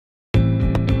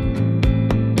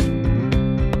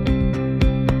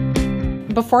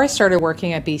Before I started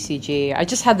working at BCG, I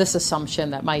just had this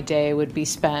assumption that my day would be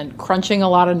spent crunching a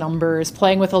lot of numbers,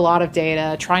 playing with a lot of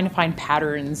data, trying to find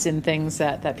patterns in things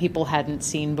that people hadn't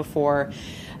seen before.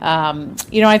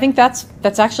 I think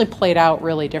that's actually played out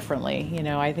really differently.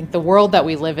 I think the world that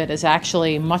we live in is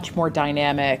actually much more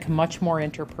dynamic, much more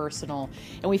interpersonal,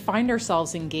 and we find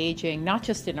ourselves engaging not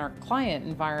just in our client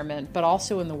environment, but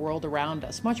also in the world around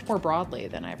us much more broadly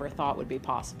than I ever thought would be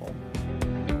possible.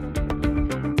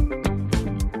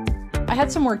 I had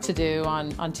some work to do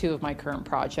on two of my current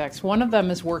projects. One of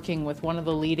them is working with one of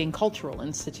the leading cultural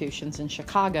institutions in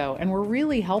Chicago, and we're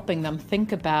really helping them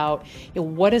think about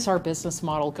what is our business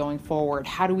model going forward?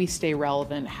 How do we stay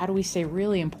relevant? How do we stay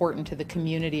really important to the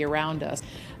community around us?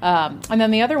 And then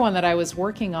the other one that I was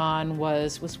working on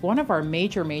was one of our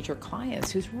major clients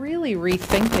who's really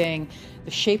rethinking the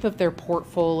shape of their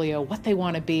portfolio, what they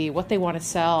want to be, what they want to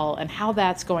sell, and how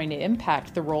that's going to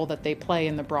impact the role that they play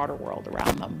in the broader world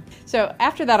around them. So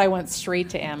after that, I went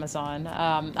straight to Amazon.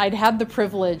 I'd had the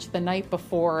privilege the night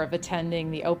before of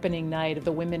attending the opening night of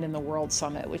the Women in the World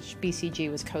Summit, which BCG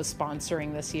was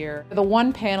co-sponsoring this year. The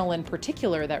one panel in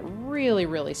particular that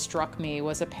really struck me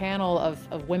was a panel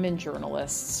of women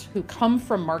journalists who come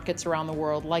from markets around the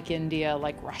world like India,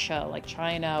 like Russia, like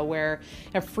China, where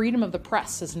freedom of the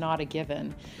press is not a given.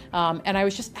 And I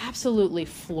was just absolutely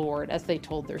floored as they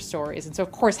told their stories. And so,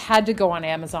 of course, had to go on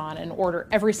Amazon and order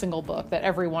every single book that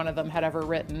every one of them had ever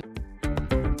written.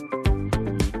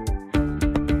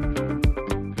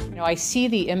 I see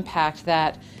the impact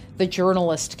that the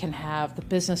journalist can have, the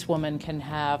businesswoman can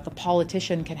have, the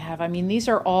politician can have. I mean, these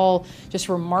are all just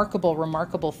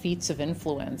remarkable feats of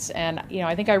influence. And,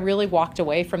 I think I really walked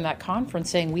away from that conference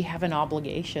saying we have an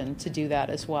obligation to do that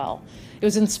as well. It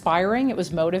was inspiring, it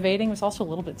was motivating, it was also a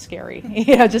little bit scary.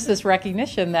 Just this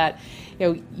recognition that,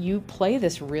 you play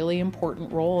this really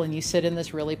important role and you sit in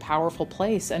this really powerful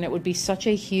place, and it would be such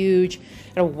a huge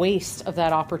waste of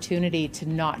that opportunity to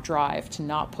not drive, to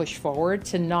not push forward,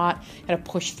 to not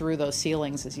push through those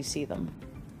ceilings as you see them.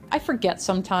 I forget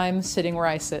sometimes, sitting where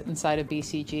I sit inside of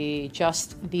BCG,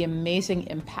 just the amazing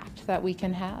impact that we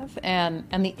can have and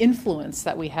the influence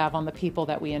that we have on the people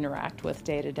that we interact with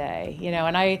day to day.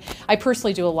 And I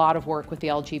personally do a lot of work with the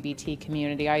LGBT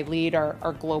community. I lead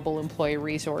our global employee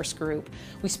resource group.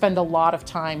 We spend a lot of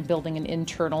time building an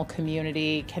internal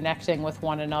community, connecting with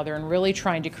one another, and really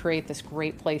trying to create this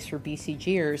great place for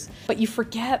BCGers. But you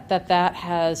forget that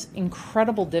has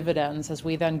incredible dividends as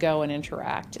we then go and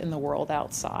interact in the world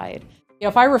outside.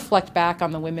 If I reflect back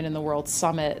on the Women in the World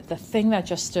Summit, the thing that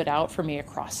just stood out for me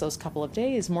across those couple of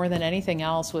days more than anything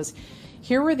else was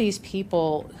here were these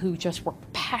people who just were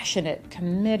passionate,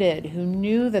 committed, who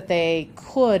knew that they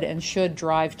could and should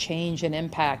drive change and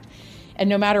impact, and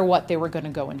no matter what, they were going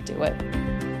to go and do it.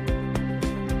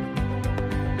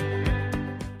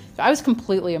 I was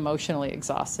completely emotionally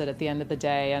exhausted at the end of the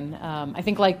day, and I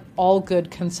think like all good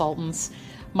consultants,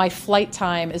 my flight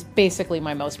time is basically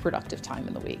my most productive time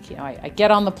in the week. I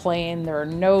get on the plane, there are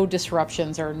no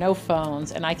disruptions, there are no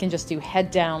phones, and I can just do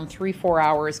head down 3-4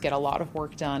 hours, get a lot of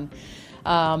work done.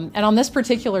 And on this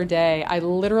particular day, I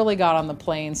literally got on the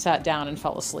plane, sat down, and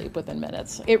fell asleep within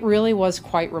minutes. It really was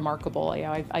quite remarkable.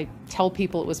 I tell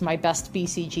people it was my best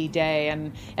BCG day,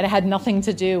 and it had nothing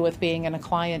to do with being in a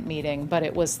client meeting, but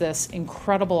it was this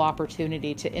incredible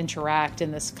opportunity to interact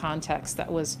in this context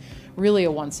that was really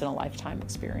a once-in-a-lifetime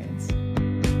experience.